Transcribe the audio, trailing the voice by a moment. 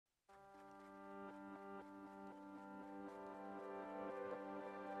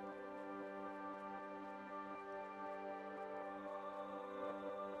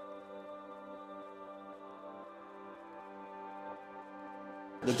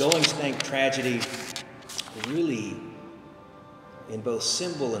The Goingsnake tragedy really, in both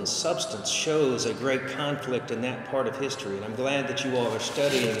symbol and substance, shows a great conflict in that part of history, and I'm glad that you all are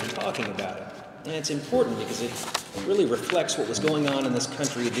studying and talking about it. And it's important because it really reflects what was going on in this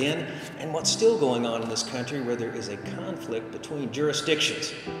country then and what's still going on in this country, where there is a conflict between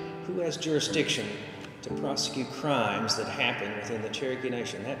jurisdictions. Who has jurisdiction to prosecute crimes that happen within the Cherokee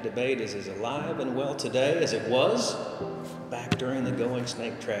Nation? That debate is as alive and well today as it was back during the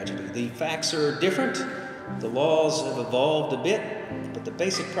Goingsnake tragedy. The facts are different, the laws have evolved a bit, but the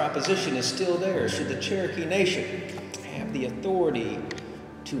basic proposition is still there. Should the Cherokee Nation have the authority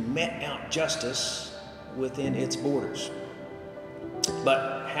to mete out justice within its borders?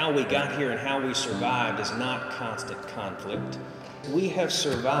 But how we got here and how we survived is not constant conflict. We have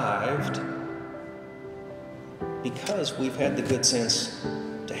survived because we've had the good sense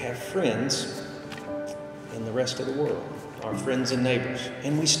to have friends in the rest of the world, our friends and neighbors,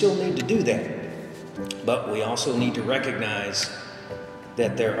 and we still need to do that. But we also need to recognize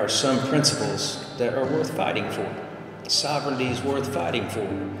that there are some principles that are worth fighting for. Sovereignty is worth fighting for.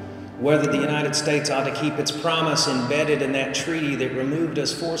 Whether the United States ought to keep its promise embedded in that treaty that removed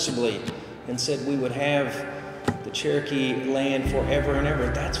us forcibly and said we would have the Cherokee land forever and ever,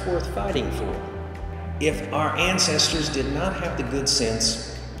 that's worth fighting for. If our ancestors did not have the good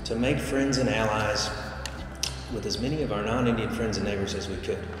sense to make friends and allies with as many of our non-Indian friends and neighbors as we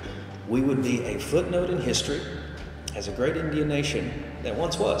could, we would be a footnote in history as a great Indian nation that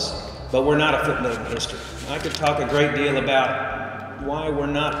once was. But we're not a footnote in history. I could talk a great deal about why we're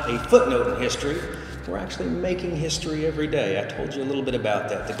not a footnote in history. We're actually making history every day. I told you a little bit about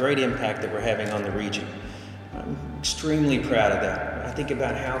that, the great impact that we're having on the region. I'm extremely proud of that. I think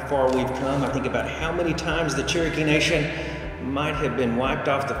about how far we've come. I think about how many times the Cherokee Nation might have been wiped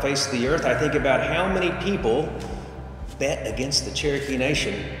off the face of the earth. I think about how many people bet against the Cherokee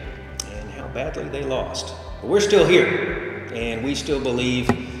Nation and how badly they lost. But we're still here, and we still believe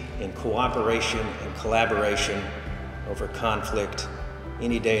in cooperation and collaboration over conflict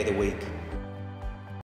any day of the week.